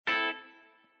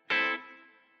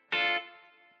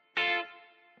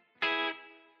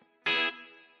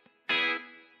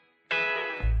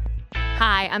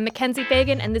Hi, I'm Mackenzie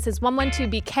Fagan, and this is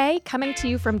 112BK coming to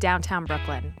you from downtown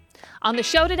Brooklyn. On the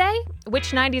show today, which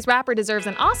 90s rapper deserves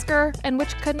an Oscar and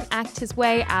which couldn't act his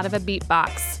way out of a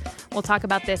beatbox? We'll talk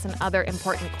about this and other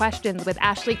important questions with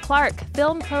Ashley Clark,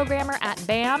 film programmer at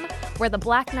BAM, where the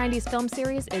Black 90s film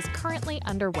series is currently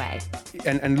underway.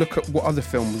 And look at what other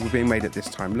films were being made at this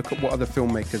time. Look at what other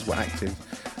filmmakers were active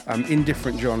in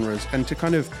different genres, and to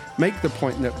kind of make the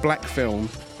point that black film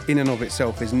in and of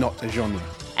itself is not a genre.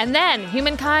 And then,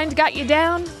 Humankind Got You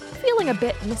Down? Feeling a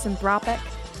bit misanthropic?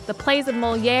 The plays of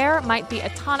Molière might be a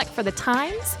tonic for the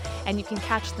times, and you can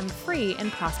catch them free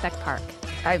in Prospect Park.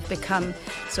 I've become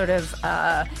sort of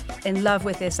in love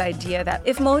with this idea that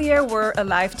if Molière were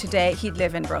alive today, he'd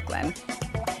live in Brooklyn.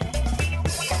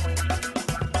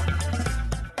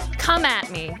 Come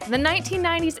at me. The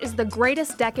 1990s is the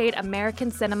greatest decade American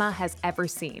cinema has ever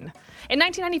seen. In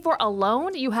 1994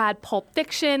 alone, you had Pulp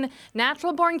Fiction,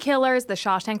 Natural Born Killers, The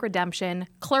Shawshank Redemption,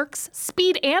 Clerks,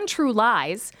 Speed, and True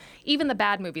Lies. Even the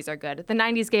bad movies are good. The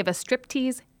 90s gave us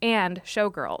Striptease and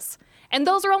Showgirls. And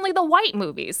those are only the white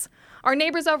movies. Our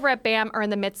neighbors over at BAM are in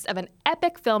the midst of an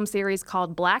epic film series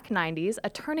called Black 90s, a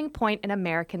turning point in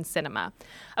American cinema.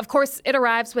 Of course, it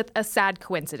arrives with a sad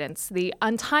coincidence, the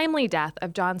untimely death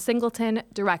of John Singleton,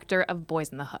 director of Boys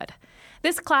in the Hood.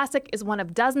 This classic is one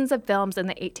of dozens of films in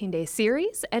the 18-day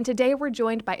series, and today we're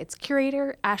joined by its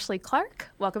curator, Ashley Clark.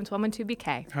 Welcome to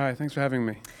 112BK. Hi, thanks for having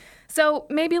me. So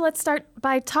maybe let's start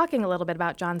by talking a little bit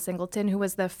about John Singleton, who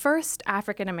was the first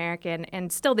African-American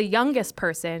and still the youngest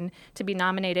person to be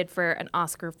nominated for an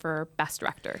Oscar for Best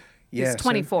Director. Yeah, he was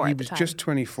 24 he at the was time. just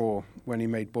 24 when he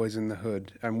made Boys in the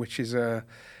Hood, which is a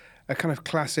kind of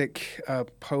classic,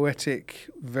 poetic,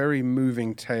 very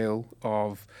moving tale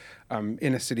of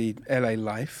inner city LA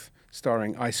life,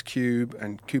 starring Ice Cube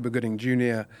and Cuba Gooding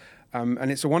Jr.,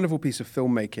 and it's a wonderful piece of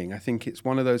filmmaking. I think it's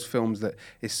one of those films that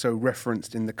is so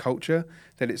referenced in the culture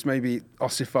that it's maybe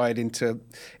ossified into...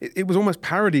 It was almost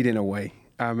parodied in a way,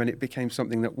 and it became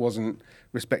something that wasn't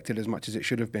respected as much as it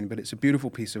should have been. But it's a beautiful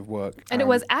piece of work. And it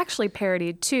was actually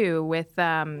parodied, too, with...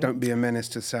 Don't Be a Menace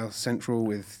to South Central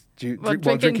with...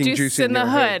 While drinking juice in the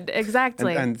hood.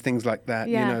 Exactly. And things like that,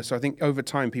 yeah. you know. So I think over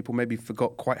time people maybe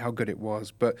forgot quite how good it was,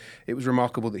 but it was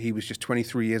remarkable that he was just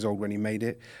 23 years old when he made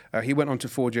it. He went on to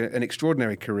forge an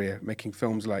extraordinary career, making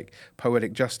films like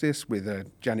Poetic Justice with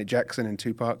Janet Jackson and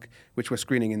Tupac, which were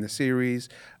screening in the series,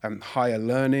 Higher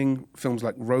Learning, films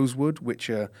like Rosewood, which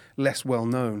are less well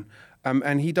known.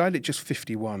 And he died at just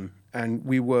 51, and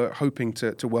we were hoping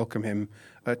to welcome him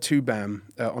to BAM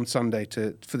on Sunday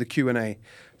for the Q&A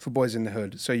for Boys in the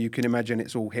Hood. So you can imagine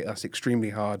it's all hit us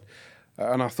extremely hard.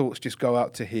 And our thoughts just go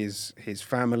out to his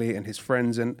family and his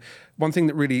friends. And one thing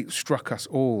that really struck us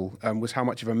all was how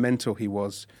much of a mentor he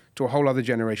was to a whole other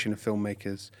generation of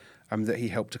filmmakers that he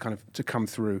helped to come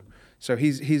through. So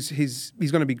he's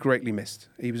going to be greatly missed.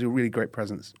 He was a really great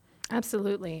presence.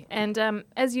 Absolutely. And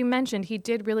as you mentioned, he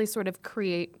did really sort of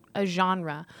create a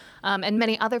genre. And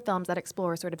many other films that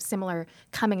explore sort of similar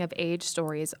coming-of-age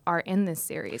stories are in this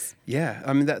series. Yeah,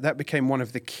 I mean, that became one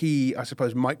of the key, I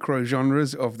suppose,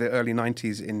 micro-genres of the early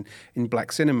 90s in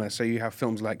black cinema. So you have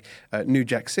films like New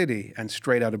Jack City and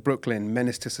Straight Outta Brooklyn,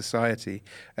 Menace to Society.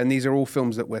 And these are all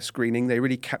films that we're screening. They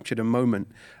really captured a moment.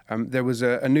 There was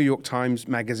a New York Times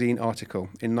Magazine article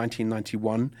in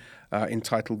 1991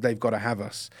 entitled They've Gotta Have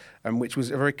Us, which was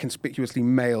a very conspicuously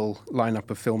male lineup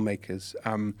of filmmakers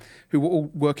who were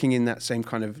all working in that same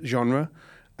kind of genre.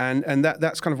 And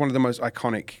that's kind of one of the most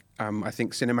iconic, I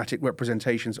think, cinematic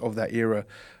representations of that era,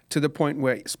 to the point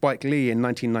where Spike Lee in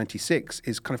 1996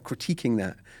 is kind of critiquing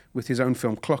that with his own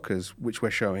film Clockers, which we're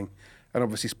showing. And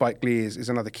obviously Spike Lee is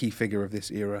another key figure of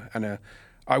this era, and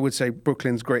I would say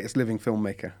Brooklyn's greatest living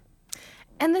filmmaker.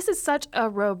 And this is such a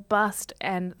robust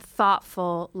and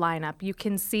thoughtful lineup. You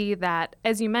can see that,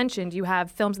 as you mentioned, you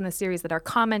have films in the series that are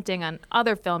commenting on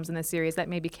other films in the series that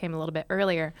maybe came a little bit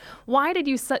earlier. Why did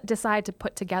you decide to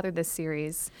put together this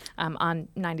series on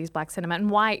 90s black cinema, and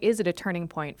why is it a turning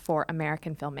point for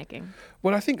American filmmaking?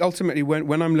 Well, I think ultimately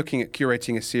when I'm looking at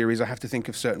curating a series, I have to think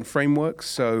of certain frameworks.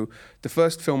 So the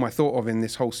first film I thought of in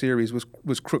this whole series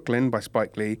was Crooklyn by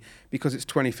Spike Lee, because it's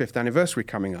 25th anniversary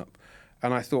coming up.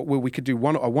 And I thought, well, we could do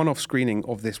a one-off screening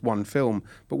of this one film,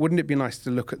 but wouldn't it be nice to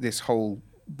look at this whole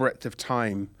breadth of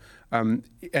time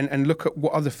and look at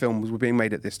what other films were being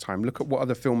made at this time, look at what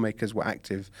other filmmakers were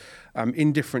active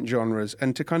in different genres,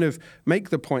 and to kind of make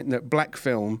the point that black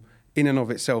film in and of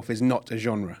itself is not a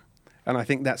genre. And I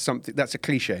think that's a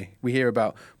cliche. We hear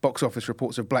about box office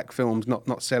reports of black films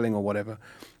not selling or whatever.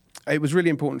 It was really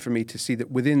important for me to see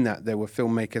that within that there were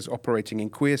filmmakers operating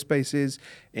in queer spaces,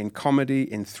 in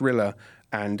comedy, in thriller,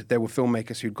 And there were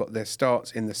filmmakers who'd got their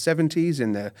starts in the 70s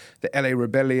in the LA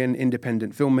Rebellion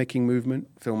independent filmmaking movement,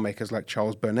 filmmakers like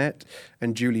Charles Burnett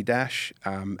and Julie Dash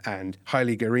and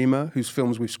Haile Gerima, whose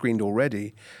films we've screened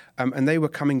already. And they were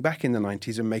coming back in the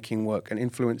 90s and making work and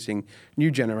influencing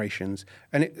new generations.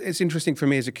 And it's interesting for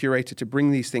me as a curator to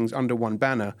bring these things under one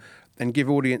banner and give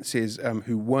audiences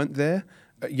who weren't there,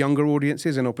 younger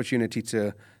audiences, an opportunity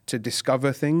to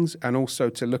discover things, and also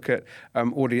to look at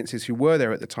audiences who were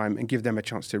there at the time and give them a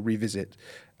chance to revisit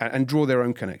and draw their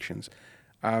own connections.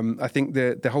 I think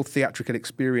the whole theatrical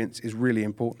experience is really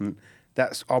important.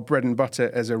 That's our bread and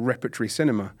butter as a repertory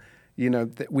cinema. You know,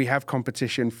 we have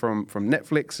competition from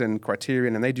Netflix and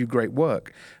Criterion, and they do great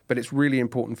work. But it's really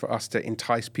important for us to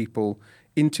entice people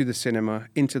into the cinema,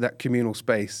 into that communal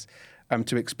space,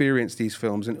 to experience these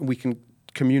films, and we can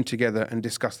commune together and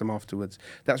discuss them afterwards.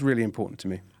 That's really important to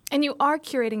me. And you are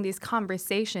curating these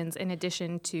conversations in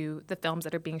addition to the films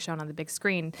that are being shown on the big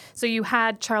screen. So you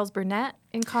had Charles Burnett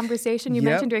in conversation, you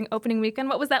mentioned during opening weekend.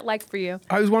 What was that like for you?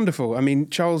 It was wonderful. I mean,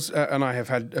 Charles and I have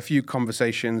had a few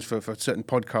conversations for certain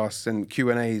podcasts and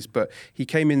Q&As, but he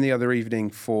came in the other evening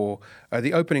for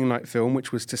the opening night film,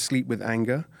 which was To Sleep with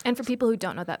Anger. And for people who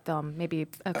don't know that film, maybe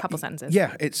a couple sentences.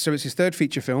 Yeah, it's his third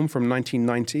feature film from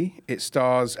 1990. It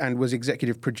stars and was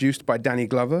executive produced by Danny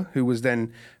Glover, who was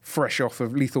then fresh off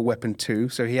of Lethal Weapon 2,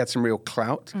 so he had some real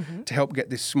clout to help get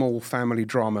this small family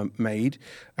drama made.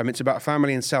 It's about a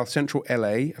family in South Central LA,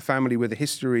 a family with a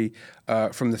history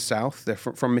from the South. They're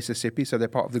from Mississippi, so they're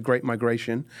part of the Great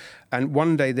Migration. And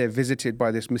one day they're visited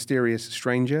by this mysterious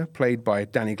stranger, played by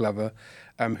Danny Glover,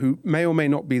 who may or may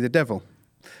not be the devil.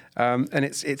 And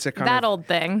it's a kind that of... old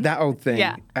thing. That old thing.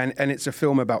 Yeah. And it's a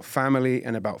film about family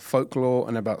and about folklore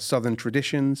and about Southern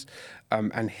traditions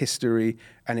and history.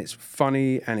 And it's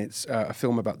funny, and it's a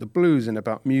film about the blues and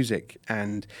about music.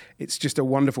 And it's just a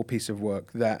wonderful piece of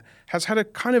work that has had a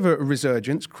kind of a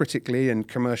resurgence critically and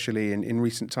commercially in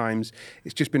recent times.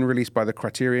 It's just been released by the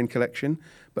Criterion Collection.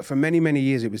 But for many, many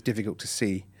years, it was difficult to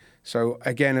see. So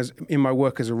again, as in my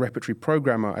work as a repertory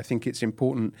programmer, I think it's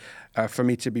important for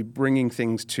me to be bringing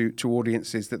things to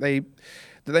audiences that they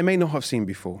may not have seen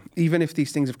before. Even if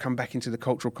these things have come back into the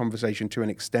cultural conversation to an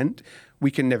extent,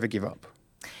 we can never give up.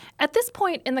 At this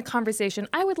point in the conversation,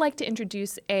 I would like to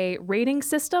introduce a rating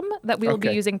system that we will be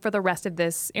using for the rest of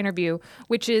this interview,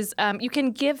 which is you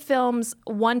can give films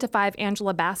 1 to 5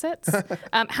 Angela Bassetts.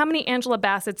 How many Angela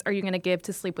Bassetts are you going to give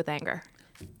to Sleep with Anger?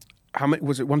 How many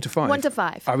was it? 1 to 5? 1 to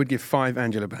 5. I would give 5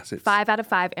 Angela Bassetts. 5 out of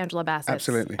 5 Angela Bassetts.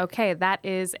 Absolutely. Okay, that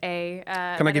is a...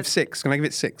 Can I give 6? Can I give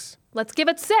it 6? Let's give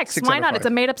it 6. 6 Why out of not? 5. It's a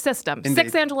made-up system.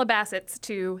 Indeed. 6 Angela Bassetts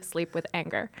to Sleep with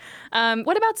Anger.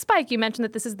 What about Spike? You mentioned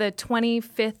that this is the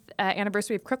 25th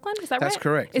anniversary of Crooklyn. Is that right? That's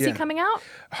correct. Is he yeah. coming out?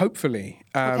 Hopefully.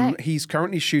 Okay. He's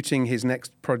currently shooting his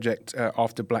next project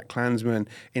after Black Klansman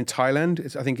in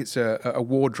Thailand. I think it's a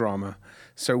war drama.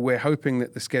 So we're hoping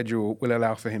that the schedule will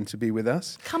allow for him to be with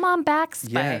us. Come on back,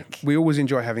 Spike. Yeah, we always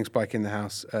enjoy having Spike in the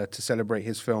house to celebrate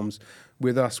his films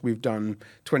with us. We've done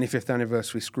 25th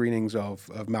anniversary screenings of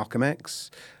Malcolm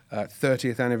X,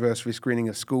 30th anniversary screening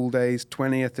of School Days,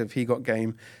 20th of He Got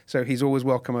Game. So he's always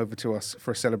welcome over to us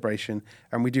for a celebration,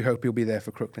 and we do hope he'll be there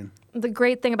for Crooklyn. The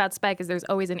great thing about Spike is there's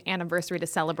always an anniversary to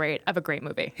celebrate of a great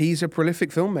movie. He's a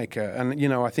prolific filmmaker,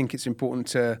 and I think it's important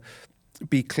to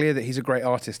be clear that he's a great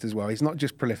artist as well. He's not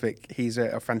just prolific, he's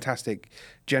a fantastic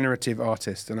generative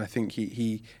artist, and I think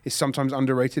he is sometimes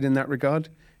underrated in that regard.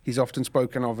 He's often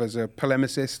spoken of as a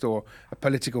polemicist or a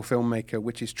political filmmaker,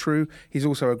 which is true. He's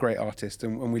also a great artist,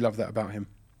 and we love that about him.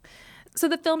 So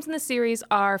the films in the series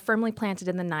are firmly planted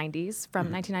in the 90s,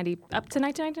 from 1990 up to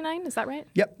 1999, is that right?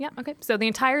 Yep. Yeah, okay. So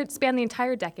span the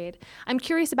entire decade. I'm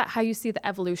curious about how you see the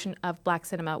evolution of black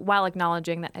cinema, while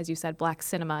acknowledging that, as you said, black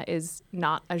cinema is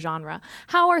not a genre.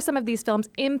 How are some of these films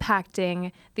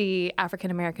impacting the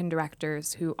African-American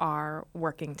directors who are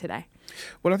working today?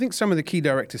 Well, I think some of the key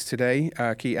directors today,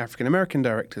 key African-American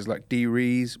directors like Dee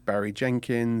Rees, Barry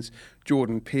Jenkins,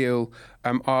 Jordan Peele,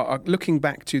 are looking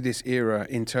back to this era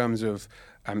in terms of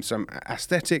some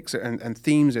aesthetics and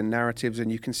themes and narratives,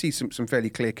 and you can see some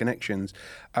fairly clear connections.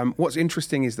 What's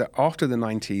interesting is that after the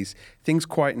 90s, things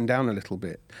quietened down a little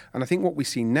bit. And I think what we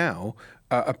see now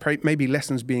are maybe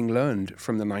lessons being learned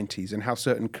from the 90s and how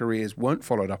certain careers weren't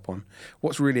followed up on.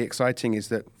 What's really exciting is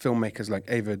that filmmakers like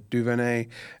Ava DuVernay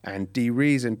and Dee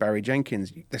Rees and Barry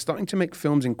Jenkins, they're starting to make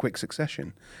films in quick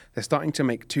succession. They're starting to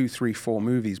make 2, 3, 4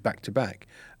 movies back to back.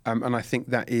 And I think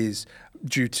that is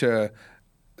due to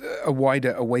a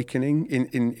wider awakening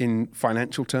in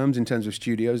financial terms, in terms of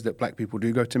studios, that black people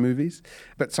do go to movies.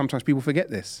 But sometimes people forget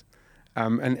this.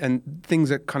 And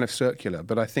things are kind of circular,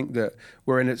 but I think that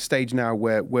we're in a stage now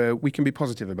where we can be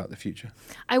positive about the future.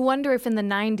 I wonder if in the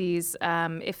 90s,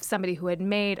 if somebody who had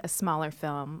made a smaller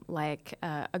film, like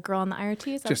A Girl in the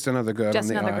IRT, is that Just Another Girl Just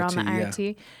on the Another Girl IRT, on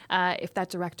the IRT, if that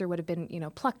director would have been,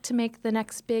 plucked to make the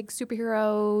next big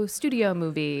superhero studio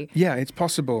movie. Yeah, it's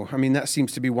possible. I mean, that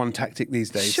seems to be one tactic these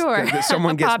days. Sure. That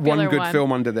someone gets one popular good one.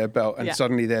 film under their belt, and Yeah.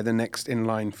 suddenly they're the next in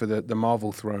line for the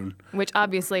Marvel throne. Which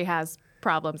obviously has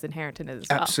problems inherent in it as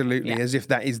well. Absolutely, Yeah. as if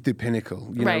that is the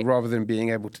pinnacle, Right. rather than being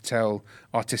able to tell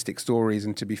artistic stories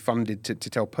and to be funded to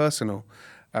tell personal,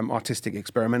 artistic,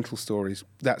 experimental stories.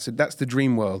 That's the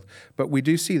dream world. But we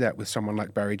do see that with someone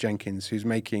like Barry Jenkins, who's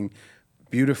making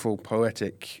beautiful,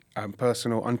 poetic,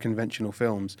 personal, unconventional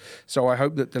films. So I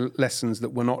hope that the lessons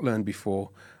that were not learned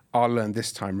before are learned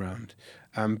this time round.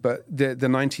 But the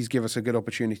 90s give us a good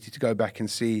opportunity to go back and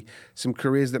see some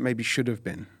careers that maybe should have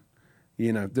been.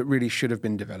 That really should have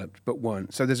been developed but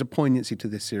weren't. So there's a poignancy to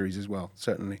this series as well,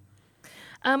 certainly.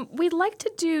 We'd like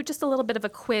to do just a little bit of a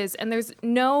quiz, and there's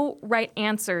no right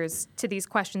answers to these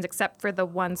questions except for the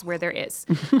ones where there is.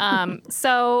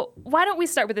 So why don't we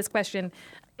start with this question?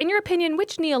 In your opinion,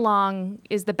 which Nia Long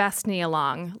is the best Nia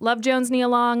Long? Love Jones Nia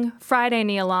Long, Friday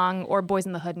Nia Long, or Boys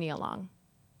in the Hood Nia Long?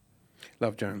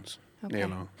 Love Jones, Nia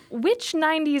Long. Which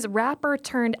 90s rapper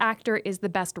turned actor is the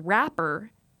best rapper?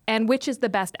 And which is the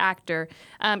best actor?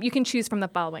 You can choose from the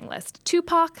following list: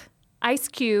 Tupac, Ice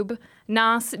Cube,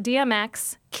 Nas,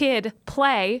 DMX, Kid,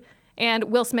 Play, and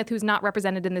Will Smith, who's not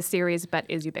represented in this series but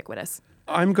is ubiquitous.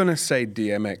 I'm going to say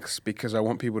DMX because I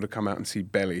want people to come out and see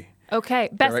Belly. Okay,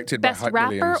 Directed by best Hype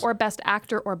rapper Williams. or best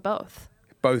actor or both?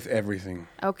 Both everything.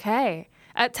 Okay.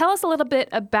 Tell us a little bit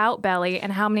about Belly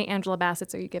and how many Angela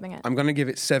Bassett's are you giving it? I'm going to give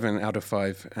it 7 out of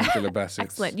 5 Angela Bassett's.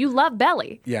 Excellent. You love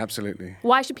Belly. Yeah, absolutely.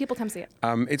 Why should people come see it?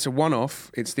 It's a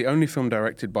one-off. It's the only film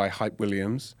directed by Hype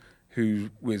Williams, who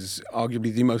was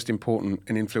arguably the most important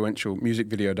and influential music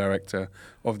video director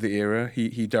of the era.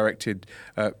 He directed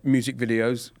music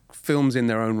videos, films in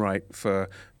their own right for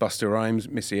Busta Rhymes,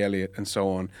 Missy Elliott, and so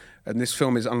on. And this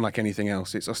film is unlike anything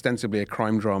else. It's ostensibly a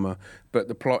crime drama, but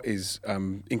the plot is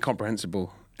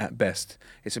incomprehensible at best.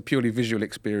 It's a purely visual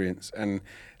experience. And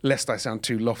lest I sound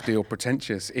too lofty or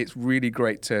pretentious, it's really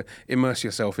great to immerse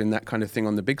yourself in that kind of thing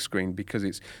on the big screen because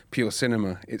it's pure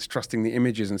cinema. It's trusting the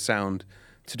images and sound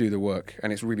to do the work,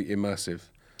 and it's really immersive.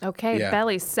 Okay, Yeah.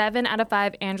 Belly, 7 out of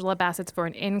 5 Angela Bassett's for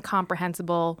an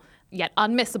incomprehensible yet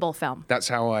unmissable film. That's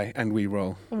how we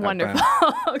roll. at Wonderful.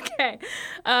 BAM. Okay.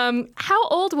 How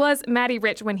old was Matty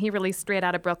Rich when he released Straight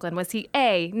Outta Brooklyn? Was he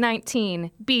A,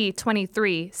 19, B,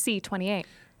 23, C, 28?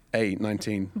 A,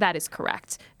 19. That is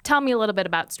correct. Tell me a little bit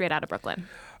about Straight Outta Brooklyn.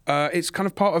 It's kind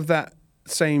of part of that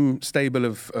same stable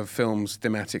of films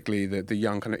thematically, the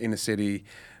young kind of inner city,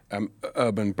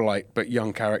 urban blight, but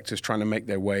young characters trying to make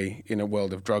their way in a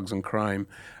world of drugs and crime.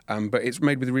 But it's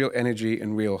made with real energy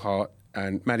and real heart.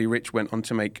 And Matty Rich went on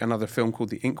to make another film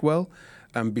called The Inkwell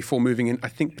before moving in, I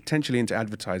think, potentially into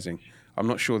advertising. I'm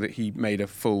not sure that he made a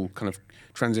full kind of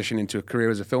transition into a career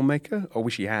as a filmmaker. I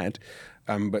wish he had.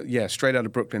 But yeah, Straight Outta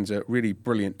Brooklyn's a really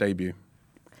brilliant debut.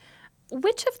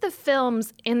 Which of the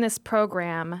films in this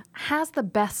program has the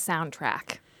best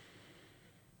soundtrack?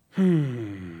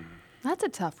 That's a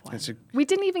tough one. We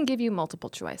didn't even give you multiple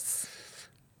choice.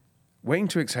 Waiting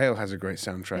to Exhale has a great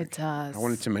soundtrack. It does. I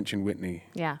wanted to mention Whitney.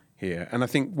 Yeah. Here. And I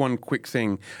think one quick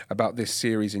thing about this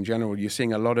series in general, you're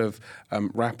seeing a lot of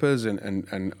rappers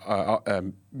and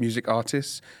music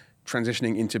artists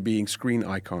transitioning into being screen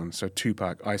icons. So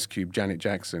Tupac, Ice Cube, Janet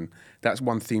Jackson. That's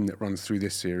one theme that runs through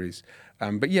this series.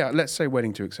 But yeah, let's say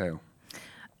Waiting to Exhale.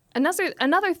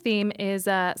 Another theme is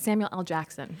Samuel L.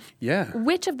 Jackson. Yeah.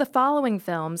 Which of the following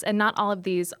films, and not all of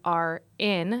these are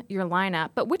in your lineup,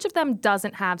 but which of them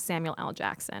doesn't have Samuel L.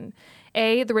 Jackson?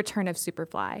 A, The Return of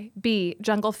Superfly. B,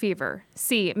 Jungle Fever.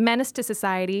 C, Menace to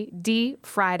Society. D,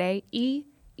 Friday. E,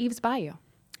 Eve's Bayou.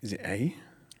 Is it A?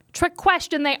 Trick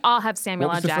question, they all have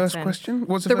Samuel L. Jackson. What was the first question? What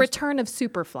was The Return of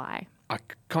Superfly. I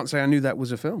can't say I knew that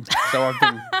was a film. So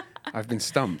I've been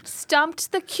stumped.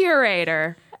 Stumped the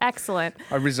curator. Excellent.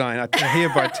 I resign. I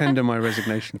hereby tender my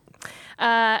resignation.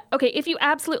 Okay, if you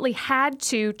absolutely had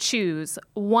to choose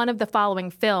one of the following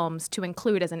films to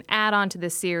include as an add-on to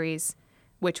this series,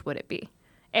 which would it be?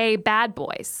 A, Bad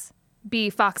Boys. B,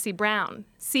 Foxy Brown.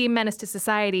 C, Menace to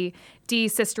Society. D,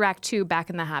 Sister Act 2, Back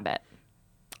in the Habit.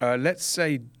 Let's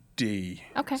say D.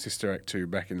 Okay. Sister Act 2,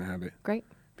 Back in the Habit. Great.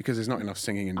 Because there's not enough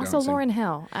singing and Also, dancing. Lauryn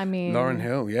Hill. I mean... Lauryn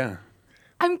Hill, yeah.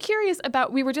 I'm curious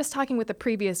about, we were just talking with a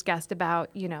previous guest about,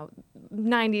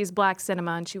 90s black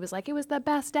cinema, and she was like, it was the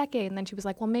best decade. And then she was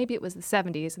like, well, maybe it was the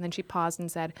 70s. And then she paused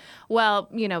and said, well,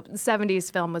 the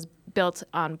 70s film was built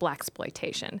on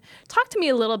blaxploitation. Talk to me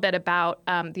a little bit about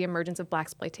the emergence of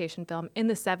blaxploitation film in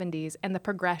the 70s and the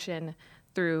progression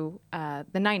through the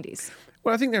 90s.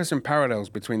 Well, I think there are some parallels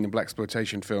between the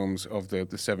blaxploitation films of the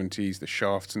 70s, the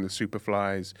Shafts and the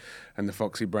Superflies and the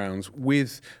Foxy Browns,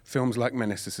 with films like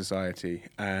Menace to Society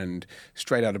and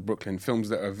Straight Outta Brooklyn, films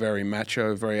that are very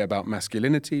macho, very about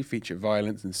masculinity, feature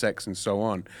violence and sex and so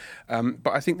on.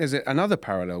 But I think there's another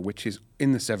parallel, which is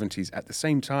in the 70s at the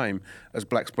same time as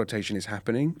blaxploitation is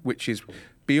happening, which is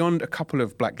beyond a couple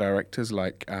of black directors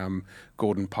like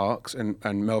Gordon Parks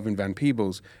and Melvin Van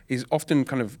Peebles, is often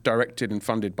kind of directed and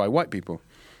funded by white people.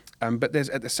 But there's,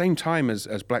 at the same time as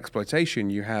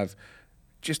blaxploitation, you have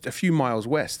just a few miles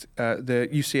west, the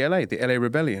UCLA, the LA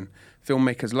Rebellion,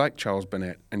 filmmakers like Charles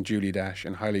Burnett and Julie Dash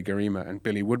and Haile Gerima and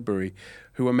Billy Woodbury,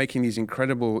 who are making these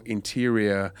incredible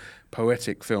interior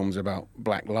poetic films about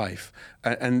black life.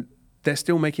 And they're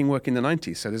still making work in the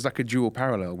 90s, so there's like a dual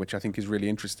parallel, which I think is really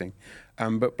interesting.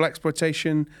 But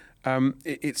blaxploitation,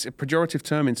 it's a pejorative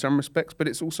term in some respects, but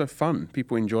it's also fun.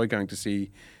 People enjoy going to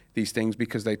see these things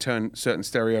because they turn certain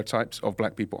stereotypes of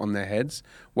black people on their heads,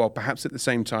 while perhaps at the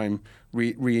same time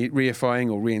reifying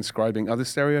or reinscribing other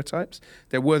stereotypes.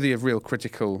 They're worthy of real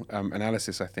critical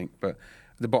analysis, I think, but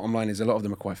the bottom line is a lot of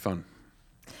them are quite fun.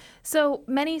 So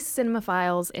many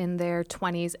cinemaphiles in their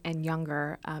 20s and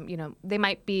younger, they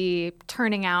might be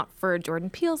turning out for Jordan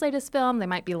Peele's latest film. They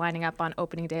might be lining up on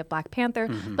opening day of Black Panther,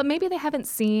 but maybe they haven't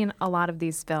seen a lot of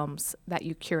these films that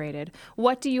you curated.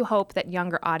 What do you hope that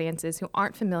younger audiences who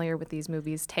aren't familiar with these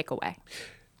movies take away?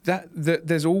 That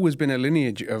there's always been a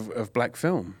lineage of black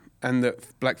film, and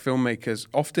that black filmmakers,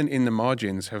 often in the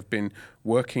margins, have been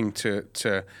working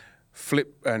to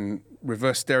flip and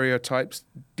reverse stereotypes,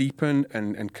 deepen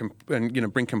and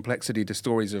bring complexity to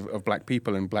stories of black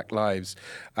people and black lives,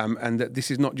 and that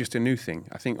this is not just a new thing.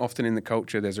 I think often in the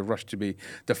culture there's a rush to be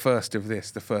the first of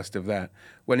this, the first of that,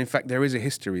 when in fact there is a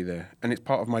history there, and it's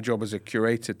part of my job as a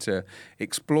curator to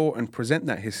explore and present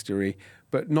that history,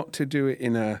 but not to do it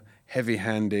in a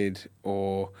heavy-handed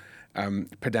or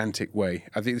pedantic way.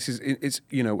 I think it's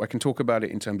I can talk about it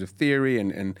in terms of theory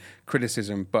and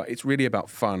criticism, but it's really about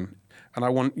fun. And I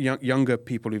want younger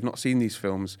people who've not seen these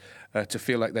films to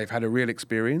feel like they've had a real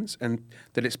experience and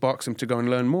that it sparks them to go and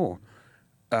learn more.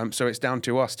 So it's down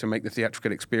to us to make the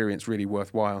theatrical experience really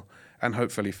worthwhile and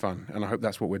hopefully fun. And I hope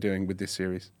that's what we're doing with this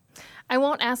series. I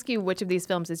won't ask you which of these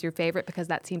films is your favorite because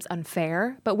that seems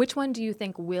unfair, but which one do you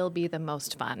think will be the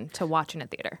most fun to watch in a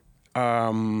theater?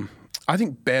 I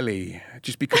think Belly,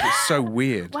 just because it's so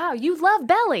weird. Wow, you love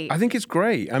Belly. I think it's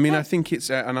great. I mean, I think it's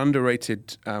an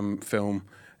underrated film.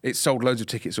 It's sold loads of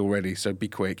tickets already, so be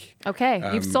quick. Okay,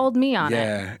 you've sold me on it.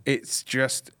 Yeah, it's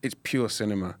pure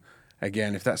cinema.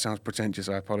 Again, if that sounds pretentious,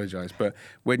 I apologize. But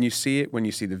when you see it, when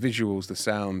you see the visuals, the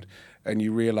sound, and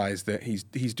you realize that he's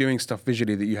doing stuff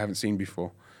visually that you haven't seen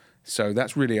before. So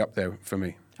that's really up there for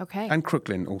me. Okay. And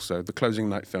Crooklyn also, the closing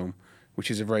night film, which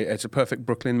is it's a perfect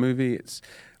Brooklyn movie.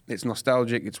 It's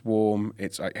nostalgic, it's warm,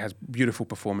 it has beautiful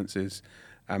performances,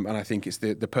 and I think it's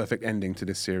the perfect ending to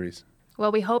this series.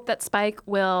 Well, we hope that Spike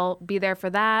will be there for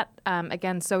that.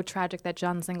 Again, so tragic that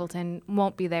John Singleton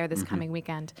won't be there this coming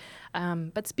weekend.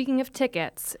 But speaking of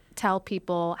tickets, tell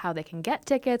people how they can get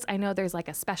tickets. I know there's like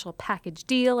a special package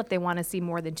deal if they want to see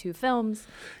more than 2 films.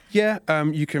 Yeah,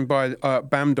 you can buy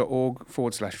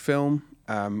bam.org/film.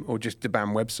 Or just the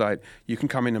BAM website. You can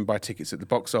come in and buy tickets at the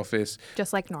box office.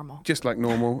 Just like normal. Just like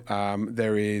normal.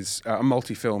 There is a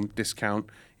multi-film discount.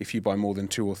 If you buy more than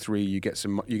 2 or 3, you get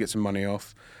some money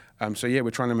off. So yeah, we're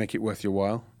trying to make it worth your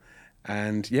while.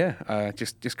 And yeah,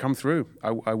 just come through.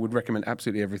 I would recommend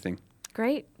absolutely everything.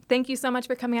 Great. Thank you so much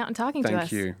for coming out and talking to us.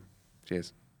 Thank you.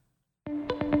 Cheers.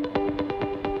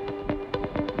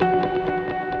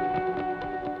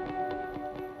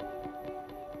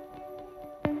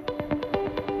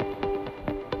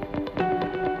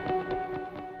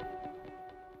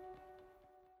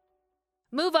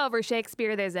 Move over,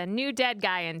 Shakespeare. There's a new dead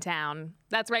guy in town.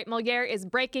 That's right, Molière is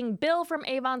breaking Bill from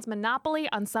Avon's monopoly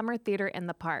on summer theater in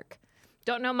the park.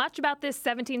 Don't know much about this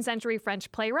 17th century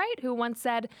French playwright who once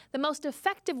said, "The most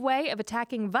effective way of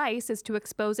attacking vice is to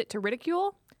expose it to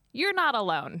ridicule"? You're not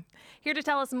alone. Here to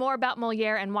tell us more about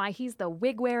Molière and why he's the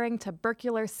wig-wearing,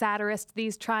 tubercular satirist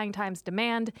these trying times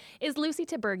demand is Lucy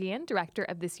Tiberghien, director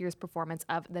of this year's performance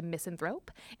of The Misanthrope,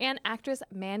 and actress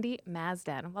Mandy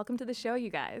Masden. Welcome to the show, you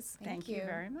guys. Thank you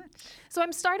very much. So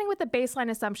I'm starting with the baseline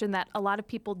assumption that a lot of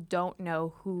people don't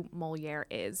know who Molière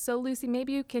is. So Lucy,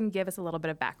 maybe you can give us a little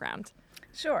bit of background.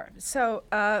 Sure. So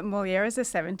Molière is a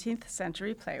 17th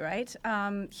century playwright.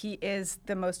 He is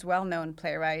the most well-known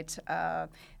playwright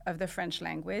of the French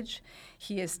language.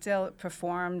 He is still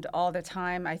performed all the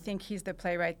time. I think he's the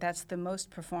playwright that's the most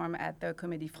performed at the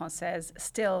Comédie Française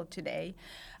still today.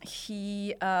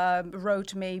 He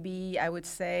wrote maybe, I would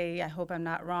say, I hope I'm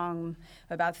not wrong,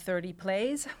 about 30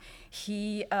 plays.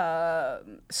 He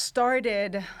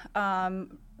started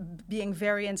being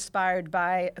very inspired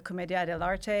by Commedia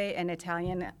dell'arte, an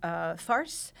Italian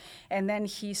farce. And then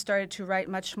he started to write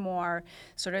much more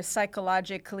sort of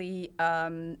psychologically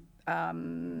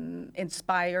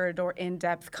inspired or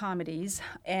in-depth comedies.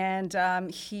 And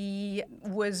he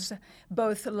was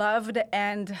both loved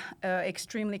and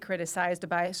extremely criticized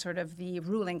by sort of the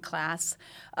ruling class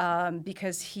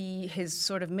because his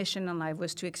sort of mission in life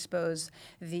was to expose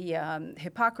the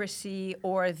hypocrisy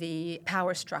or the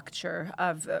power structure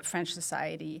of French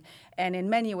society. And in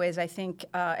many ways, I think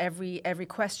every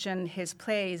question his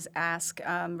plays ask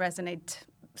resonate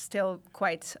still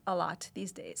quite a lot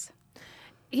these days.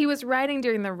 He was writing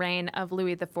during the reign of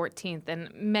Louis XIV,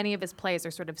 and many of his plays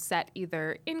are sort of set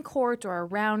either in court or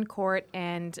around court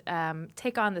and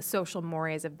take on the social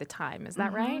mores of the time. Is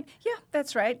that right? Yeah,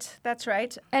 that's right. That's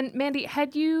right. And Mandy,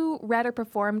 had you read or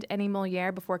performed any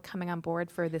Molière before coming on board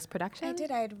for this production? I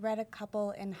did. I had read a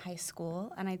couple in high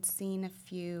school, and I'd seen a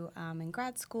few in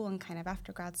grad school and kind of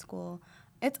after grad school.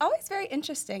 It's always very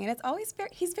interesting, and it's always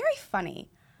he's very funny.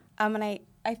 And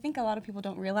I think a lot of people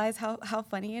don't realize how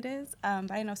funny it is.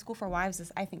 But I know School for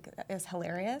Wives I think is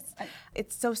hilarious.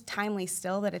 It's so timely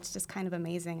still that it's just kind of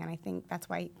amazing. And I think that's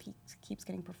why he keeps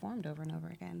getting performed over and over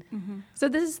again. Mm-hmm. So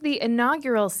this is the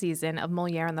inaugural season of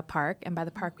Molière in the Park. And by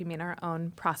the park, we mean our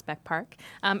own Prospect Park.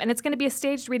 And it's going to be a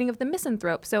staged reading of The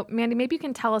Misanthrope. So Mandy, maybe you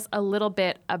can tell us a little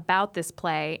bit about this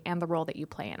play and the role that you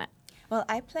play in it. Well,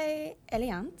 I play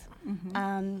Eliante,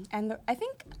 and I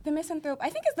think The Misanthrope, I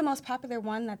think is the most popular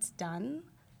one that's done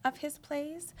of his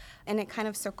plays, and it kind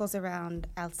of circles around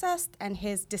Alceste and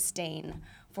his disdain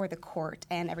for the court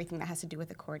and everything that has to do with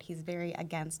the court. He's very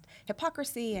against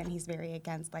hypocrisy, and he's very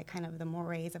against like kind of the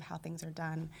mores of how things are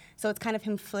done. So it's kind of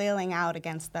him flailing out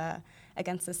against the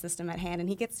system at hand, and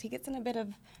he gets in a bit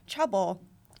of trouble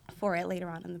for it later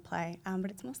on in the play, but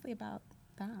it's mostly about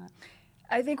that.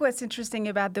 I think what's interesting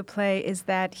about the play is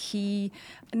that he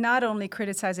not only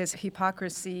criticizes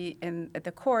hypocrisy at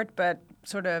the court, but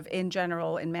sort of in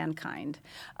general in mankind.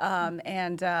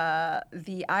 And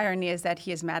the irony is that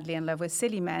he is madly in love with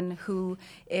Célimène, who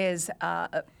is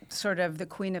sort of the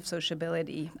queen of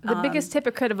sociability. The biggest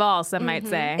hypocrite of all, some might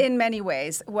say. In many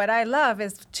ways. What I love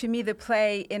is, to me, the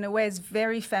play, in a way, is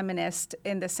very feminist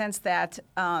in the sense that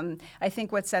I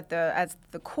think what's at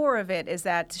the core of it is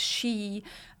that she,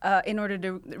 in order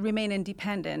to remain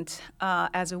independent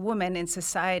as a woman in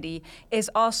society, is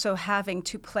also having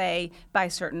to play by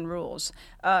certain rules.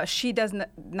 She does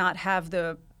not have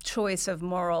the choice of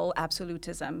moral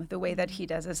absolutism the way that he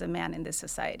does as a man in this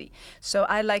society. So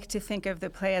I like to think of the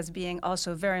play as being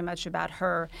also very much about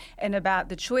her and about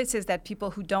the choices that people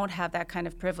who don't have that kind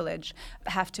of privilege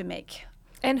have to make.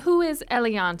 And who is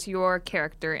Eliante, your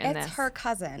character in this? It's her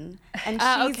cousin, and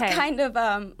she's kind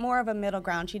of more of a middle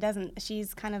ground.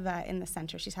 She's kind of in the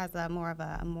center. She has more of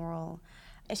a moral.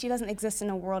 She doesn't exist in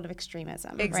a world of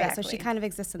extremism, exactly. Right? So she kind of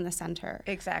exists in the center.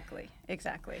 Exactly.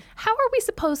 How are we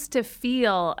supposed to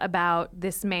feel about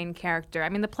this main character? I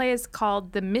mean, the play is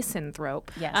called The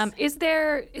Misanthrope. Yes. Is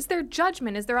there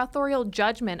judgment? Is there authorial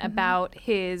judgment about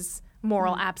his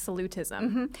moral absolutism?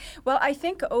 Mm-hmm. Well, I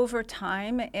think over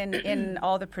time in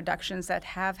all the productions that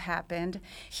have happened,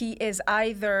 he is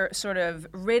either sort of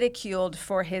ridiculed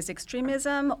for his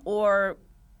extremism or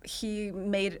he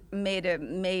made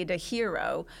a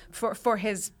hero for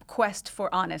his quest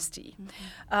for honesty.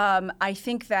 I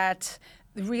think that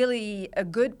really a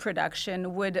good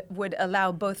production would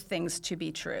allow both things to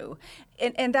be true.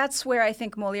 And that's where I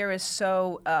think Molière is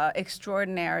so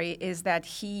extraordinary, is that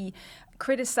he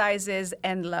criticizes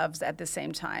and loves at the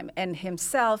same time, and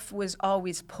himself was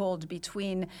always pulled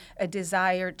between a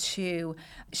desire to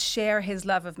share his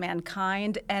love of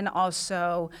mankind and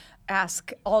also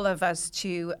ask all of us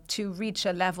to reach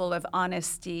a level of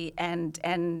honesty and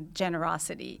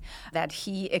generosity that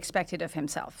he expected of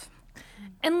himself.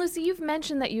 And Lucy, you've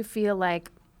mentioned that you feel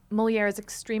like Molière is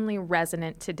extremely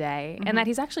resonant today, and that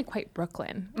he's actually quite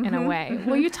Brooklyn in a way.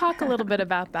 Will you talk a little bit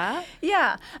about that?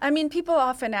 Yeah. I mean, people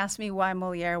often ask me why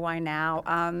Molière, why now?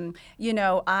 I'll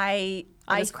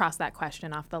just cross that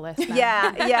question off the list. Then.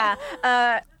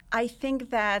 Yeah. I think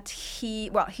that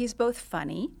he's both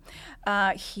funny,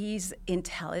 he's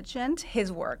intelligent,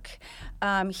 his work.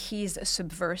 He's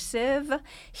subversive,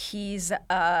 he's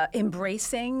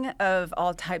embracing of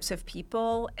all types of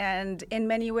people, and in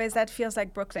many ways that feels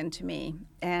like Brooklyn to me.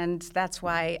 And that's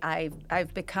why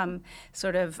I've become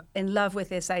sort of in love with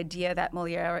this idea that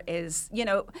Molière is,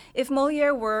 if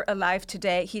Molière were alive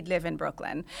today, he'd live in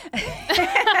Brooklyn.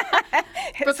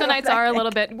 Brooklynites are a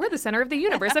little bit, we're the center of the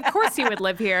universe. Of course he would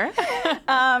live here.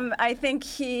 I think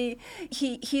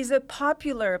he's a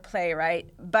popular playwright,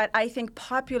 but I think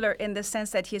popular in the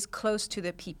sense that he is close to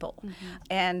the people,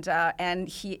 and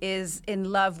he is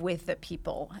in love with the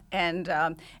people, and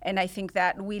I think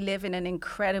that we live in an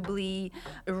incredibly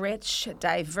rich,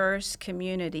 diverse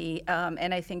community,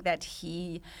 and I think that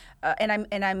he.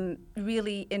 And I'm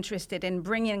really interested in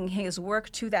bringing his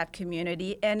work to that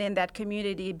community, and in that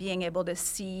community being able to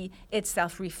see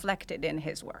itself reflected in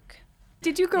his work.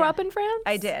 Did you grow up in France?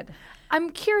 I did. I'm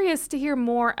curious to hear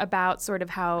more about sort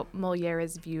of how Molière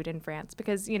is viewed in France,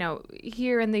 because,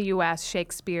 here in the U.S.,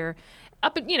 Shakespeare,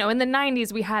 in the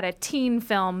 90s, we had a teen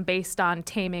film based on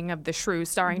Taming of the Shrew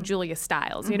starring Julia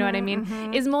Stiles. You know what I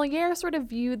mean? Is Molière sort of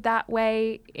viewed that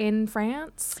way in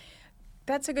France?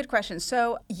 That's a good question.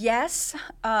 So, yes,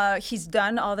 he's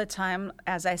done all the time.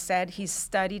 As I said, he's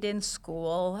studied in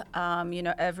school.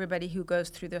 Everybody who goes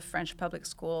through the French public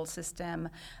school system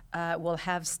will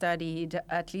have studied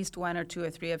at least one or two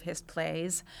or three of his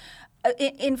plays.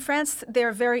 In France,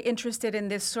 they're very interested in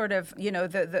this sort of,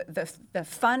 the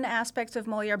fun aspects of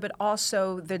Molière, but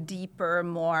also the deeper,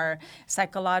 more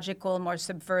psychological, more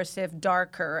subversive,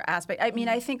 darker aspect. I mean,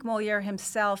 I think Molière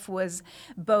himself was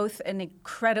both an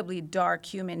incredibly dark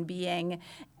human being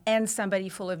and somebody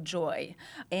full of joy.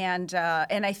 And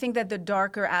I think that the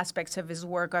darker aspects of his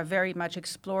work are very much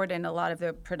explored in a lot of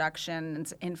the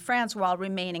productions in France, while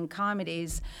remaining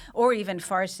comedies or even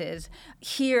farces.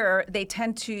 Here, they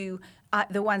tend to,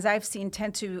 the ones I've seen,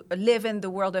 tend to live in the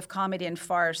world of comedy and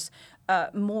farce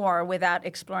more without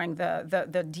exploring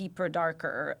the deeper,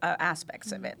 darker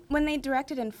aspects of it. When they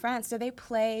directed in France, do they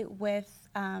play with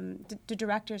do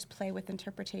directors play with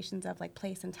interpretations of like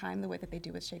place and time the way that they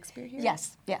do with Shakespeare here?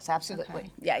 Yes,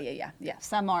 absolutely. Okay. Yeah.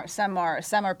 Some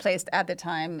are placed at the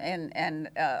time, and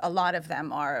a lot of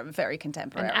them are very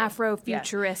contemporary. An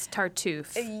Afrofuturist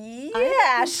Tartuffe.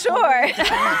 Yeah, sure.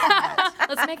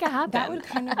 Let's make it happen. That would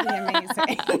kind of be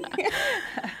amazing.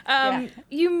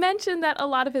 You mentioned that a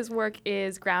lot of his work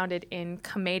is grounded in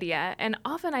commedia, and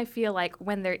often I feel like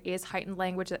when there is heightened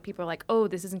language that people are like, oh,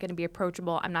 this isn't going to be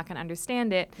approachable, I'm not going to understand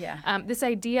it. Yeah. This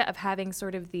idea of having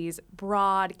sort of these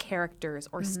broad characters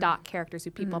or stock characters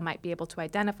who people might be able to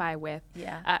identify with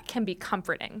can be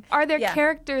comforting. Are there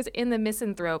characters in The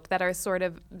Misanthrope that are sort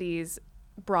of these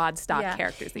broad stock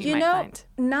characters that you might find?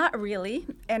 Not really.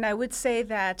 And I would say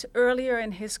that earlier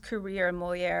in his career,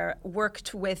 Molière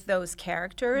worked with those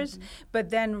characters, but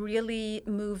then really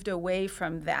moved away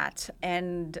from that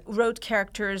and wrote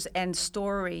characters and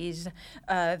stories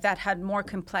that had more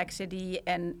complexity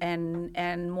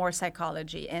and more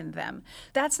psychology in them.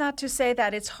 That's not to say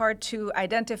that it's hard to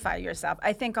identify yourself.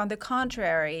 I think, on the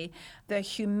contrary, the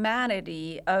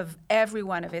humanity of every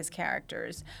one of his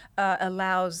characters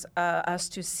allows us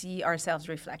to see ourselves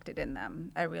reflected in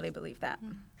them. I really believe that.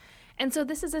 And so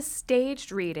this is a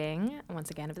staged reading,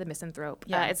 once again, of The Misanthrope.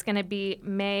 It's going to be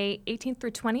May 18th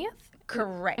through 20th?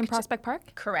 Correct. In Prospect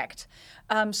Park? Correct.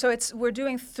 So we're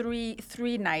doing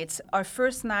three nights. Our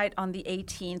first night on the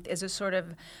 18th is a sort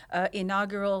of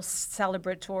inaugural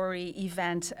celebratory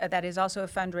event that is also a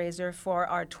fundraiser for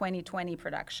our 2020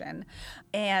 production.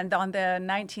 And on the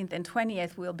 19th and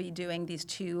 20th, we'll be doing these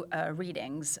two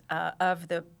readings of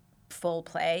the full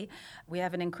play. We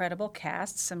have an incredible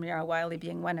cast, Samira Wiley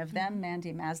being one of them,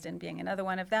 Mandy Masden being another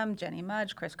one of them, Jenny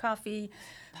Mudge, Chris Coffey,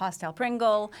 Pastel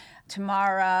Pringle,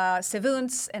 Tamara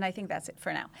Sevuns, and I think that's it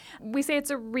for now. We say it's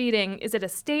a reading. Is it a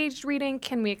staged reading?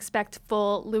 Can we expect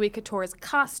full Louis Quatorze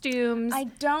costumes? I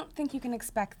don't think you can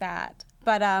expect that,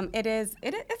 but it's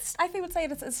I think would say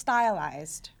it's a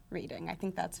stylized reading. I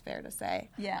think that's fair to say.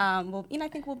 Yeah. I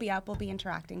think we'll be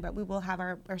interacting, but we will have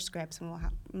our scripts,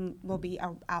 and we'll be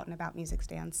out and about music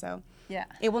stands. So yeah,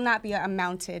 it will not be a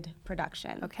mounted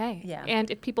production. Okay. Yeah.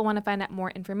 And if people want to find out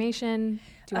more information,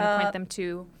 do you want to point them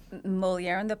to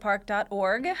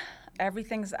MolièreInThePark.org?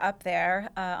 Everything's up there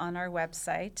on our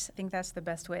website. I think that's the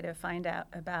best way to find out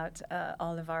about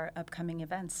all of our upcoming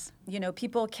events.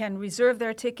 People can reserve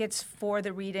their tickets for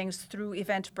the readings through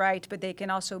Eventbrite, but they can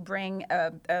also bring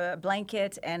a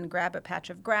blanket and grab a patch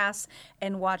of grass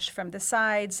and watch from the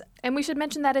sides. And we should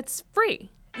mention that it's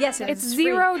free. Yes, It's free.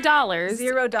 $0.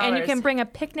 $0. And you can bring a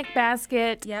picnic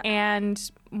basket Yep.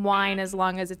 and wine as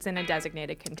long as it's in a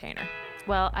designated container.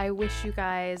 Well, I wish you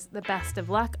guys the best of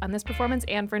luck on this performance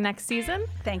and for next season.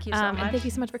 Thank you so much. And thank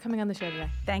you so much for coming on the show today.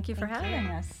 Thank you for having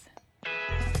us.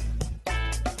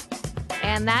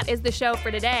 And that is the show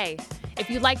for today. If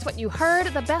you liked what you heard,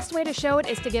 the best way to show it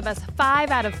is to give us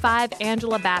 5 out of 5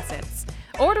 Angela Bassetts.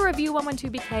 Or to review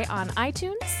 112BK on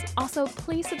iTunes. Also,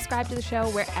 please subscribe to the show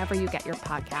wherever you get your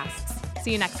podcasts.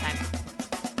 See you next time.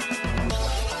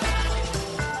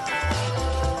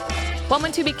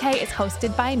 112BK is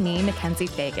hosted by me, Mackenzie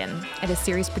Fagan. It is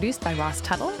series produced by Ross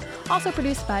Tuttle, also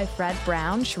produced by Fred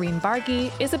Brown, Shireen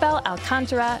Bargi, Isabel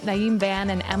Alcantara, Naeem Van,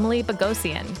 and Emily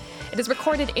Bogosian. It is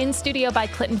recorded in studio by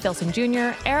Clinton Filson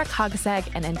Jr., Eric Hogseg,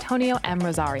 and Antonio M.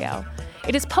 Rosario.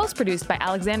 It is post-produced by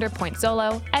Alexander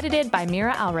Point-Solo, edited by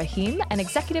Mira Al-Rahim, and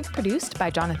executive produced by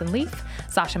Jonathan Leaf,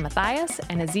 Sasha Matthias,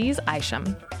 and Aziz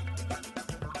Isham.